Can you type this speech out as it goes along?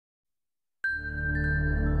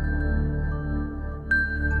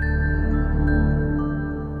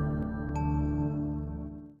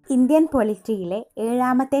Indian പൊളിറ്റിയിലെ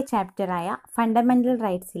 7ാമത്തെ ചാപ്റ്ററായ fundamental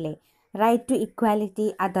റൈറ്റ്സിലെ right to equality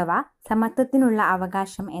അഥവാ സമത്വത്തിനുള്ള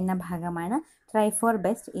അവകാശം എന്ന ഭാഗമാണ് ട്രൈ ഫോർ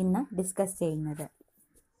ബെസ്റ്റ് ഇന്ന് ഡിസ്കസ് ചെയ്യുന്നത്.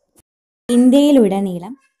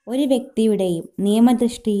 ഇന്ത്യയിലുടനീളം ഒരു വ്യക്തിയുടെയും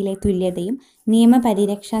നിയമദൃഷ്ടിയിലെ തുല്യതയും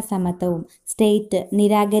നിയമപരിരക്ഷാ സമത്വവും സ്റ്റേറ്റ്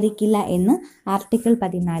നിരാകരിക്കില്ല എന്ന് ആർട്ടിക്കിൾ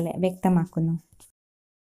 14 വ്യക്തമാക്കുന്നു.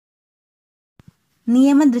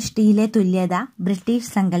 നിയമദൃഷ്ടിയിലെ തുല്യത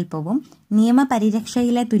ബ്രിട്ടീഷ് സങ്കല്പവും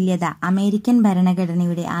നിയമപരിരക്ഷയിലെ തുല്യത അമേരിക്കൻ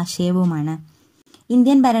ഭരണഘടനയുടെ ആശയവുമാണ്.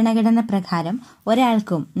 ഇന്ത്യൻ ഭരണഘടന പ്രകാരം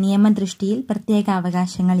ഒരാൾക്കും നിയമദൃഷ്ടിയിൽ പ്രത്യേക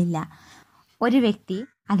അവകാശങ്ങളില്ല. ഒരു വ്യക്തി,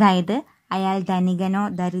 അതായത് അയാൾ ധനികനോ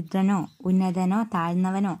ദരിദ്രനോ ഉന്നതനോ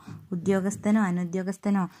താഴ്ന്നവനോ ഉദ്യോഗസ്ഥനോ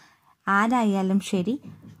അനുദ്യോഗസ്ഥനോ ആരായാലും ശരി,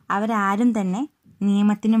 അവരാരും തന്നെ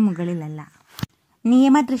നിയമത്തിനു മുകളിലല്ല.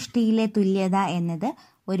 നിയമദൃഷ്ടിയിലെ തുല്യത എന്നത്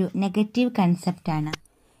ഒരു negative കൺസെപ്റ്റാണ്.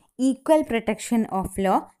 Equal protection of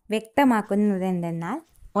law വ്യക്തമാക്കുന്നതെന്തെന്നാൽ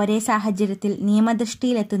ഒരേ സാഹചര്യത്തിൽ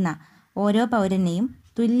നിയമദൃഷ്ടിയിലെത്തുന്ന ഓരോ പൗരനെയും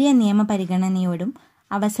തുല്യ നിയമപരിഗണനയോടും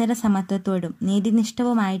അവസര സമത്വത്തോടും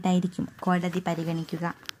നീതിനിഷ്ഠവുമായിട്ടായിരിക്കും കോടതി പരിഗണിക്കുക.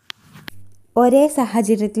 ഒരേ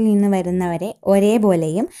സാഹചര്യത്തിൽ നിന്ന് വരുന്നവരെ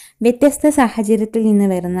ഒരേപോലെയും വ്യത്യസ്ത സാഹചര്യത്തിൽ നിന്ന്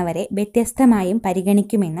വരുന്നവരെ വ്യത്യസ്തമായും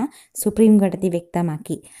പരിഗണിക്കുമെന്ന് സുപ്രീം കോടതി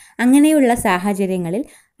വ്യക്തമാക്കി. അങ്ങനെയുള്ള സാഹചര്യങ്ങളിൽ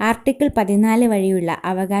ആർട്ടിക്കിൾ 14 വഴിയുള്ള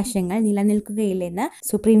അവകാശങ്ങൾ നിലനിൽക്കുകയില്ലെന്ന്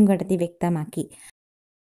സുപ്രീം കോടതി വ്യക്തമാക്കി.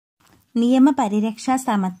 നിയമപരിരക്ഷാ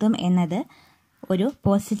സമത്വം എന്നത് ഒരു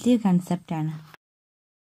പോസിറ്റീവ് കൺസെപ്റ്റാണ്.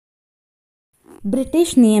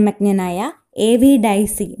 British നിയമജ്ഞനായ A.V.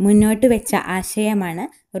 ഡൈസി മുന്നോട്ട് വെച്ച ആശയമാണ്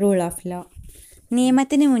റൂൾ ഓഫ് ലോ.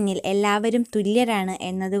 നിയമത്തിന് മുന്നിൽ എല്ലാവരും തുല്യരാണ്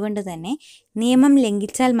എന്നതുകൊണ്ട് തന്നെ നിയമം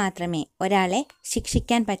ലംഘിച്ചാൽ മാത്രമേ ഒരാളെ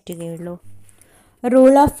ശിക്ഷിക്കാൻ പറ്റുകയുള്ളൂ.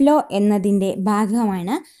 റൂൾ ഓഫ് ലോ എന്നതിൻ്റെ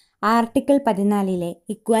ഭാഗമാണ് ആർട്ടിക്കിൾ 14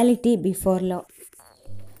 ഇക്വാലിറ്റി ബിഫോർ ലോ.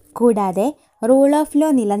 കൂടാതെ റൂൾ ഓഫ് ലോ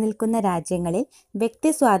നിലനിൽക്കുന്ന രാജ്യങ്ങളിൽ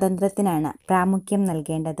വ്യക്തി സ്വാതന്ത്ര്യത്തിനാണ് പ്രാമുഖ്യം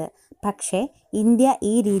നൽകേണ്ടത്. പക്ഷേ ഇന്ത്യ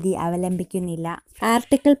ഈ രീതി അവലംബിക്കുന്നില്ല.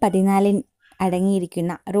 ആർട്ടിക്കിൾ 14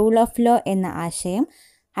 അടങ്ങിയിരിക്കുന്ന റൂൾ ഓഫ് ലോ എന്ന ആശയം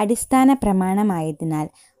അടിസ്ഥാന പ്രമാണമായതിനാൽ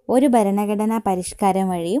ഒരു ഭരണഘടനാ പരിഷ്കാരം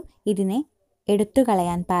വഴിയും ഇതിനെ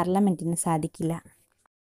എടുത്തുകളയാൻ പാർലമെൻറ്റിന് സാധിക്കില്ല.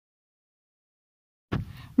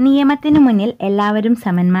 നിയമത്തിനു മുന്നിൽ എല്ലാവരും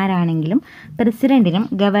സമന്മാരാണെങ്കിലും പ്രസിഡന്റിനും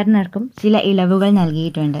ഗവർണർക്കും ചില ഇളവുകൾ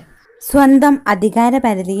നൽകിയിട്ടുണ്ട്. സ്വന്തം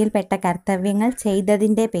അധികാരപരിധിയിൽപ്പെട്ട കർത്തവ്യങ്ങൾ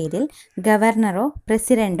ചെയ്തതിൻ്റെ പേരിൽ ഗവർണറോ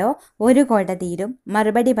പ്രസിഡന്റോ ഒരു കോടതിയിലും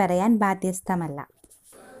മറുപടി പറയാൻ ബാധ്യസ്ഥമല്ല.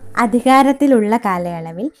 അധികാരത്തിലുള്ള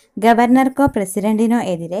കാലയളവിൽ ഗവർണർക്കോ പ്രസിഡന്റിനോ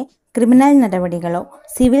എതിരെ ക്രിമിനൽ നടപടികളോ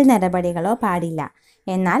സിവിൽ നടപടികളോ പാടില്ല.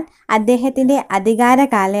 എന്നാൽ അദ്ദേഹത്തിൻ്റെ അധികാര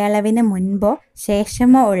കാലയളവിന് മുൻപോ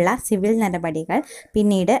ശേഷമോ ഉള്ള സിവിൽ നടപടികൾ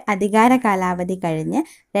പിന്നീട് അധികാര കാലാവധി കഴിഞ്ഞ്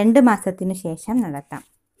 2 മാസത്തിനു ശേഷം നടത്താം.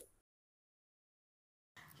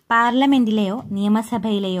 പാർലമെന്റിലെയോ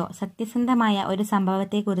നിയമസഭയിലെയോ സത്യസന്ധമായ ഒരു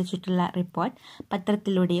സംഭവത്തെക്കുറിച്ചിട്ടുള്ള റിപ്പോർട്ട്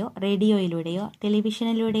പത്രത്തിലൂടെയോ റേഡിയോയിലൂടെയോ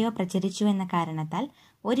ടെലിവിഷനിലൂടെയോ പ്രചരിച്ചുവെന്ന കാരണത്താൽ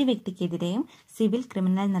ഒരു വ്യക്തിക്കെതിരെയും സിവിൽ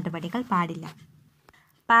ക്രിമിനൽ നടപടികൾ പാടില്ല.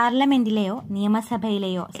 പാർലമെന്റിലെയോ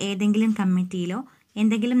നിയമസഭയിലെയോ ഏതെങ്കിലും കമ്മിറ്റിയിലോ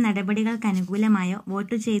എന്തെങ്കിലും നടപടികൾക്ക് അനുകൂലമായോ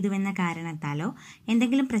വോട്ട് ചെയ്തുവെന്ന കാരണത്താലോ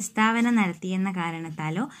എന്തെങ്കിലും പ്രസ്താവന നടത്തിയെന്ന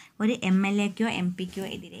കാരണത്താലോ ഒരു MLAക്കോ MPക്കോ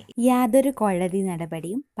എതിരെ യാതൊരു കോടതി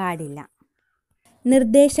നടപടിയും പാടില്ല.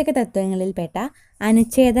 നിർദ്ദേശക തത്വങ്ങളിൽപ്പെട്ട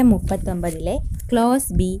അനുച്ഛേദം 39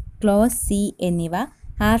 ക്ലോസ് B, ക്ലോസ് C എന്നിവ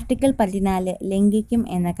ആർട്ടിക്കിൾ 14 ലംഘിക്കും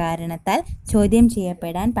എന്ന കാരണത്താൽ ചോദ്യം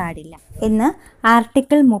ചെയ്യപ്പെടാൻ പാടില്ല എന്ന്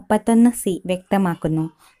ആർട്ടിക്കിൾ 31C വ്യക്തമാക്കുന്നു.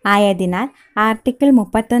 ആയതിനാൽ ആർട്ടിക്കിൾ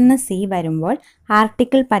 31C വരുമ്പോൾ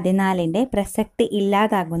ആർട്ടിക്കിൾ 14ൻ്റെ പ്രസക്തി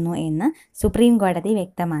ഇല്ലാതാകുന്നു എന്ന് സുപ്രീം കോടതി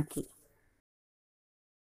വ്യക്തമാക്കി.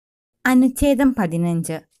 അനുച്ഛേദം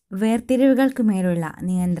 15 വേർതിരിവുകൾക്കുമേലുള്ള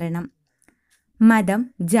നിയന്ത്രണം. മതം,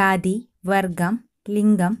 ജാതി, വർഗം,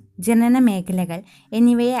 ലിംഗം, ജനന മേഖലകൾ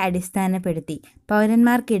എന്നിവയെ അടിസ്ഥാനപ്പെടുത്തി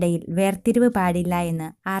പൗരന്മാർക്കിടയിൽ വേർതിരിവ് പാടില്ല എന്ന്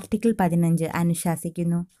ആർട്ടിക്കിൾ 15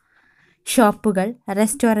 അനുശാസിക്കുന്നു. ഷോപ്പുകൾ,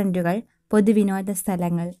 റെസ്റ്റോറൻറ്റുകൾ, പൊതുവിനോദ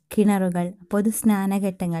സ്ഥലങ്ങൾ, കിണറുകൾ,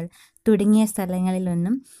 പൊതുസ്നാനഘട്ടങ്ങൾ തുടങ്ങിയ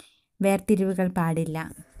സ്ഥലങ്ങളിലൊന്നും വേർതിരിവുകൾ പാടില്ല.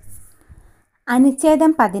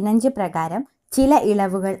 അനുച്ഛേദം 15 പ്രകാരം ചില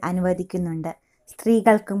ഇളവുകൾ അനുവദിക്കുന്നുണ്ട്.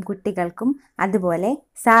 സ്ത്രീകൾക്കും കുട്ടികൾക്കും അതുപോലെ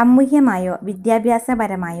സാമൂഹ്യമായോ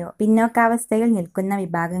വിദ്യാഭ്യാസപരമായോ പിന്നോക്കാവസ്ഥയിൽ നിൽക്കുന്ന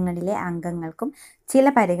വിഭാഗങ്ങളിലെ അംഗങ്ങൾക്കും ചില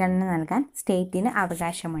പരിഗണന നൽകാൻ സ്റ്റേറ്റിന്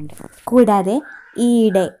അവകാശമുണ്ട്. കൂടാതെ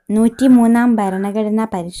ഈയിടെ 103ാം ഭരണഘടനാ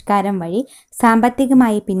പരിഷ്കാരം വഴി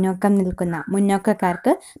സാമ്പത്തികമായി പിന്നോക്കം നിൽക്കുന്ന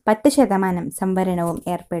മുന്നോക്കക്കാർക്ക് 10% സംവരണവും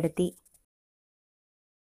ഏർപ്പെടുത്തി.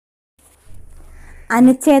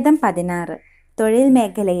 അനുച്ഛേദം 16 തൊഴിൽ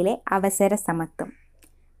മേഖലയിലെ അവസര സമത്വം.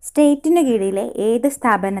 സ്റ്റേറ്റിനു കീഴിലെ ഏത്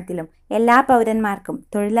സ്ഥാപനത്തിലും എല്ലാ പൗരന്മാർക്കും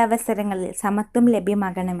തൊഴിലവസരങ്ങളിൽ സമത്വം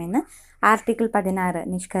ലഭ്യമാകണമെന്ന് ആർട്ടിക്കിൾ 16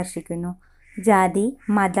 നിഷ്കർഷിക്കുന്നു. ജാതി,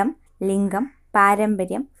 മതം, ലിംഗം,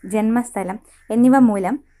 പാരമ്പര്യം, ജന്മസ്ഥലം എന്നിവ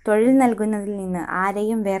മൂലം തൊഴിൽ നൽകുന്നതിൽ നിന്ന്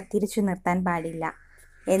ആരെയും വേർതിരിച്ചു നിർത്താൻ പാടില്ല.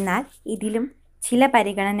 എന്നാൽ ഇതിലും ചില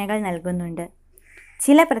പരിഗണനകൾ നൽകുന്നുണ്ട്.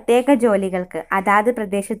 ചില പ്രത്യേക ജോലികൾക്ക് അതാത്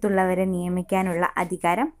പ്രദേശത്തുള്ളവരെ നിയമിക്കാനുള്ള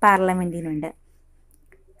അധികാരം പാർലമെന്റിനുണ്ട്.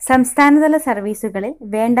 സംസ്ഥാനതല സർവീസുകളിൽ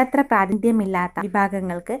വേണ്ടത്ര പ്രാതിനിധ്യമില്ലാത്ത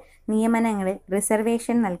വിഭാഗങ്ങൾക്ക് നിയമനങ്ങളിൽ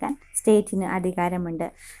റിസർവേഷൻ നൽകാൻ സ്റ്റേറ്റിന് അധികാരമുണ്ട്.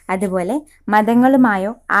 അതുപോലെ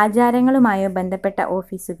മതങ്ങളുമായോ ആചാരങ്ങളുമായോ ബന്ധപ്പെട്ട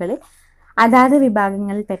ഓഫീസുകളിൽ അതാത്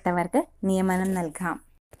വിഭാഗങ്ങളിൽപ്പെട്ടവർക്ക് നിയമനം നൽകാം.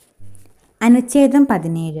 അനുച്ഛേദം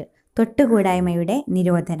 17 തൊട്ടുകൂടായ്മയുടെ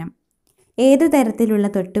നിരോധനം. ഏതു തരത്തിലുള്ള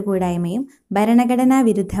തൊട്ടുകൂടായ്മയും ഭരണഘടനാ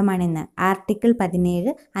വിരുദ്ധമാണെന്ന് ആർട്ടിക്കിൾ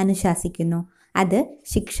 17 അനുശാസിക്കുന്നു. അത്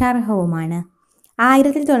ശിക്ഷാർഹവുമാണ്.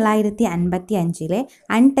 1955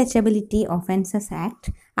 untouchability offences act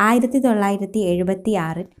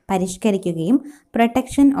 1976 പരിഷ്കരിക്കുകയും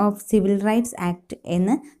protection of civil rights act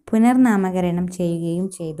എന്ന് പുനർനാമകരണം ചെയ്യുകയും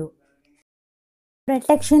ചെയ്തു.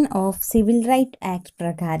 Protection of civil right act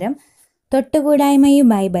പ്രകാരം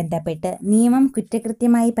തൊട്ടുകൂടായ്മയുമായി ബന്ധപ്പെട്ട് നിയമം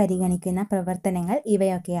കുറ്റകൃത്യമായി പരിഗണിക്കുന്ന പ്രവർത്തനങ്ങൾ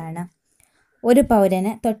ഇവയൊക്കെയാണ്. ഒരു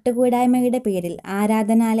പൗരന് തൊട്ടുകൂടായ്മയുടെ പേരിൽ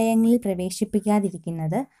ആരാധനാലയങ്ങളിൽ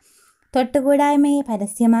പ്രവേശിപ്പിക്കാതിരിക്കുന്നത്, തൊട്ടുകൂടായ്മയെ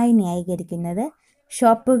പരസ്യമായി ന്യായീകരിക്കുന്നത്,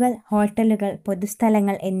 ഷോപ്പുകൾ, ഹോട്ടലുകൾ,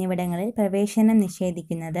 പൊതുസ്ഥലങ്ങൾ എന്നിവിടങ്ങളിൽ പ്രവേശനം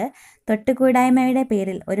നിഷേധിക്കുന്നത്, തൊട്ടുകൂടായ്മയുടെ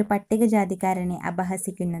പേരിൽ ഒരു പട്ടികജാതിക്കാരനെ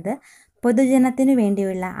അപഹസിക്കുന്നത്, പൊതുജനത്തിനു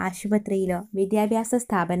വേണ്ടിയുള്ള ആശുപത്രിയിലോ വിദ്യാഭ്യാസ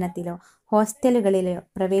സ്ഥാപനത്തിലോ ഹോസ്റ്റലുകളിലോ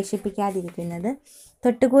പ്രവേശിപ്പിക്കാതിരിക്കുന്നത്,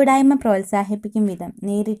 തൊട്ടുകൂടായ്മ പ്രോത്സാഹിപ്പിക്കും വിധം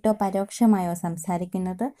നേരിട്ടോ പരോക്ഷമായോ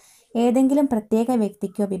സംസാരിക്കുന്നത്, ഏതെങ്കിലും പ്രത്യേക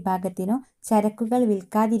വ്യക്തിക്കോ വിഭാഗത്തിനോ ചരക്കുകൾ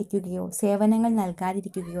വിൽക്കാതിരിക്കുകയോ സേവനങ്ങൾ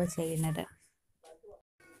നൽകാതിരിക്കുകയോ ചെയ്യുന്നത്.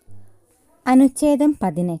 അനുച്ഛേദം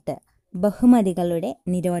 18 ബഹുമതികളുടെ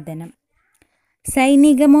നിരോധനം.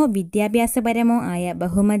 സൈനികമോ വിദ്യാഭ്യാസപരമോ ആയ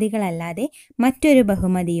ബഹുമതികളല്ലാതെ മറ്റൊരു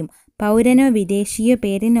ബഹുമതിയും പൗരനോ വിദേശിയോ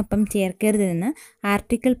പേരിനൊപ്പം ചേർക്കരുതെന്ന്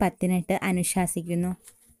ആർട്ടിക്കിൾ 18 അനുശാസിക്കുന്നു.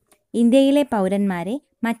 ഇന്ത്യയിലെ പൗരന്മാരെ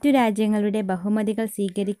മറ്റു രാജ്യങ്ങളുടെ ബഹുമതികൾ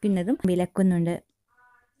സ്വീകരിക്കുന്നതും വിലക്കുന്നുണ്ട്.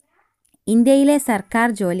 ഇന്ത്യയിലെ സർക്കാർ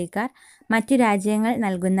ജോലിക്കാർ മറ്റു രാജ്യങ്ങൾ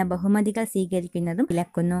നൽകുന്ന ബഹുമതികൾ സ്വീകരിക്കുന്നതും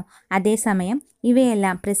വിലക്കുന്നു. അതേസമയം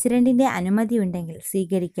ഇവയെല്ലാം പ്രസിഡന്റിന്റെ അനുമതിയുണ്ടെങ്കിൽ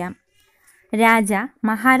സ്വീകരിക്കാം. രാജ,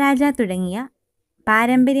 മഹാരാജ തുടങ്ങിയ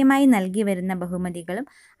പാരമ്പര്യമായി നൽകി വരുന്ന ബഹുമതികളും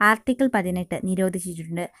ആർട്ടിക്കിൾ 18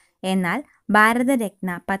 നിരോധിച്ചിട്ടുണ്ട്. എന്നാൽ ഭാരതരത്ന,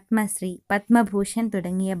 പത്മശ്രീ, പത്മഭൂഷൺ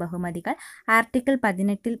തുടങ്ങിയ ബഹുമതികൾ ആർട്ടിക്കിൾ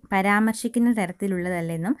 18 പരാമർശിക്കുന്ന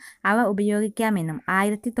തരത്തിലുള്ളതല്ലെന്നും അവ ഉപയോഗിക്കാമെന്നും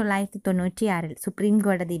 1996 സുപ്രീം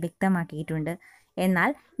കോടതി വ്യക്തമാക്കിയിട്ടുണ്ട്.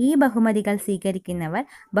 എന്നാൽ ഈ ബഹുമതികൾ സ്വീകരിക്കുന്നവർ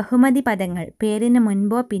ബഹുമതി പദങ്ങൾ പേരിന്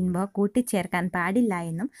മുൻപോ പിൻപോ കൂട്ടിച്ചേർക്കാൻ പാടില്ല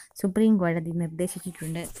എന്നും സുപ്രീം കോടതി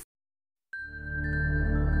നിർദ്ദേശിച്ചിട്ടുണ്ട്.